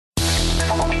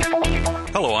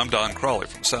Hello, I'm Don Crawley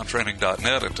from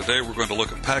soundtraining.net, and today we're going to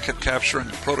look at packet capturing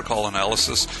and protocol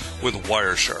analysis with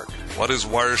Wireshark. What is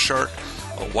Wireshark?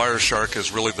 Wireshark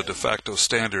is really the de facto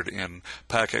standard in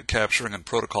packet capturing and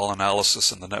protocol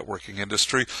analysis in the networking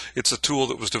industry. It's a tool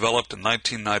that was developed in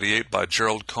 1998 by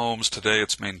Gerald Combs. Today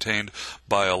it's maintained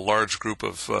by a large group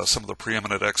of some of the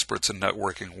preeminent experts in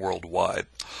networking worldwide.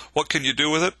 What can you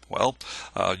do with it? Well,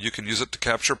 you can use it to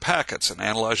capture packets and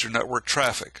analyze your network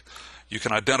traffic. You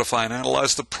can identify and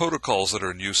analyze the protocols that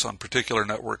are in use on particular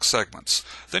network segments.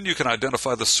 Then you can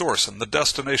identify the source and the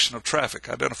destination of traffic,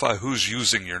 identify who's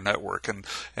using your network and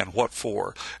what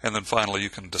for. And then finally, you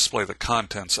can display the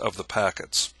contents of the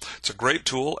packets. It's a great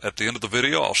tool. At the end of the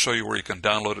video, I'll show you where you can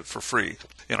download it for free.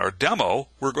 In our demo,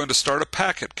 we're going to start a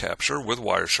packet capture with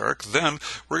Wireshark. Then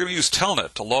we're going to use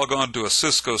Telnet to log on to a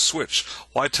Cisco switch.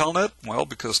 Why Telnet? Well,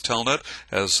 because Telnet,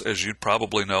 as you'd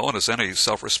probably know, and as any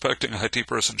self-respecting IT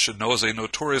person should know, is a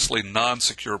notoriously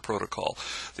non-secure protocol.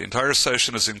 The entire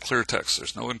session is in clear text.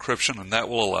 There's no encryption, and that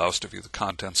will allow us to view the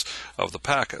contents of the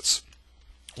packets.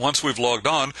 Once we've logged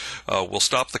on, we'll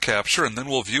stop the capture, and then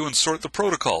we'll view and sort the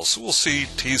protocols. So we'll see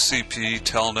TCP,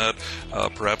 Telnet,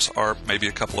 perhaps ARP, maybe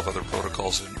a couple of other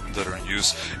protocols that are in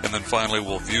use, and then finally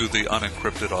we'll view the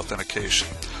unencrypted authentication.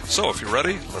 So if you're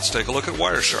ready, let's take a look at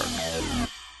Wireshark.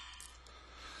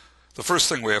 The first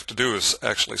thing we have to do is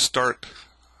actually start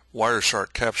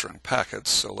Wireshark capturing packets.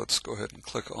 So let's go ahead and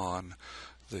click on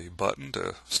the button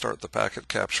to start the packet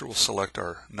capture. We'll select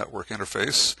our network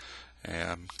interface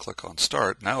and click on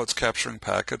Start. Now it's capturing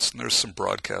packets, and there's some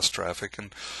broadcast traffic,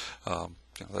 and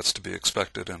that's to be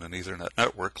expected in an Ethernet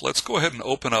network. Let's go ahead and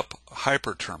open up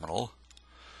Hyperterminal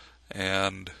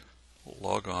and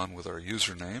log on with our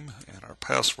username and our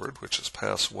password, which is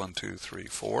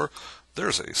pass1234.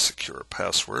 There's a secure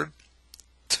password.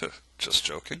 Just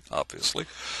joking, obviously.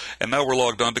 And now we're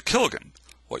logged on to Kilgan.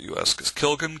 What you ask is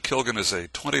Kilgan. Kilgan is a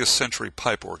 20th century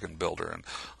pipe organ builder, and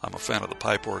I'm a fan of the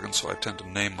pipe organ, so I tend to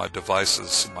name my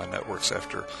devices and my networks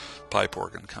after pipe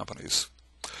organ companies.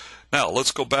 Now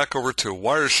let's go back over to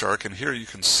Wireshark, and here you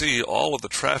can see all of the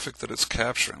traffic that it's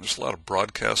capturing. There's a lot of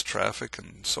broadcast traffic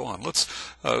and so on. Let's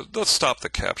stop the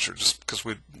capture just because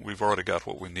we've already got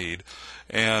what we need.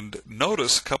 And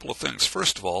notice a couple of things.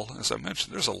 First of all, as I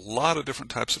mentioned, there's a lot of different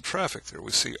types of traffic there.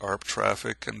 We see ARP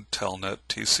traffic and Telnet,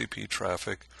 TCP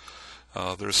traffic.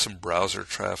 There's some browser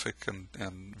traffic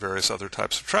and various other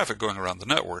types of traffic going around the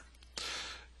network.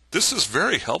 This is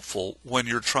very helpful when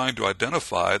you're trying to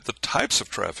identify the types of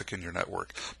traffic in your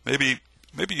network. Maybe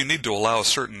you need to allow a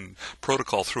certain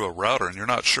protocol through a router and you're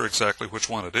not sure exactly which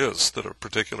one it is that a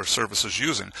particular service is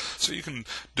using. So you can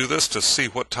do this to see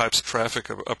what types of traffic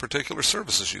a particular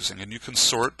service is using. And you can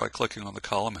sort by clicking on the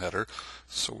column header.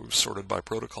 So we've sorted by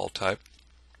protocol type,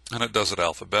 and it does it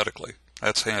alphabetically.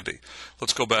 That's handy.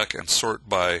 Let's go back and sort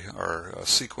by our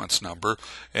sequence number,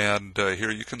 and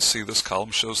here you can see this column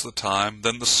shows the time,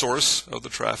 then the source of the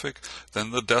traffic,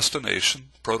 then the destination,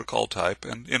 protocol type,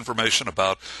 and information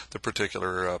about the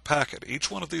particular packet. Each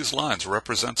one of these lines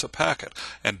represents a packet,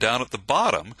 and down at the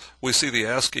bottom we see the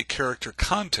ASCII character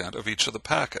content of each of the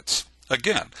packets.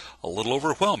 Again, a little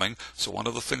overwhelming, so one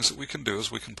of the things that we can do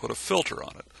is we can put a filter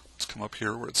on it. Let's come up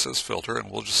here where it says filter,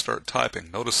 and we'll just start typing.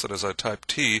 Notice that as I type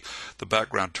T, the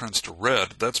background turns to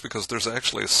red. That's because there's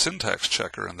actually a syntax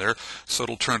checker in there, so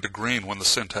it'll turn to green when the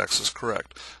syntax is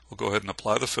correct. We'll go ahead and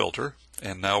apply the filter,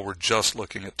 and now we're just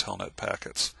looking at Telnet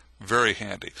packets. Very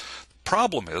handy.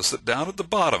 Problem is that down at the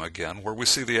bottom again, where we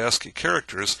see the ASCII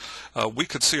characters, we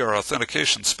could see our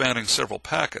authentication spanning several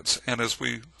packets, and as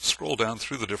we scroll down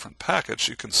through the different packets,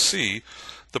 you can see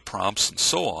the prompts and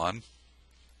so on,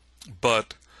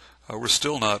 but we're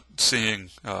still not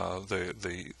seeing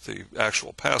the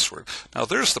actual password. Now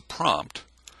there's the prompt.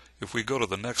 If we go to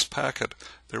the next packet,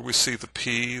 there we see the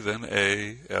P, then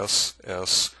A, S,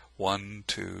 S, 1,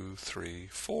 2, 3,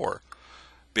 4.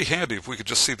 Be handy if we could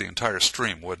just see the entire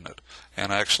stream, wouldn't it?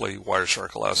 And actually,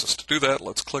 Wireshark allows us to do that.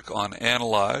 Let's click on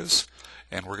Analyze,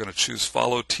 and we're going to choose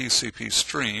Follow TCP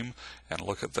Stream, and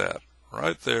look at that.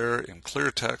 Right there in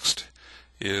clear text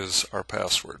is our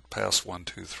password,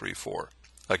 pass1234.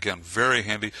 Again, very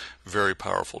handy, very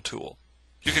powerful tool.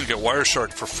 You can get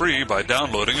Wireshark for free by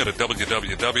downloading it at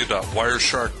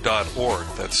www.wireshark.org.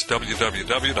 That's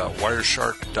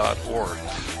www.wireshark.org.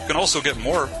 You can also get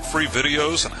more free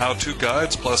videos and how-to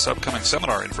guides, plus upcoming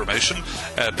seminar information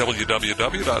at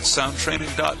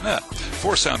www.soundtraining.net.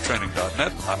 For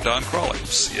soundtraining.net, I'm Don Crawley.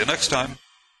 See you next time.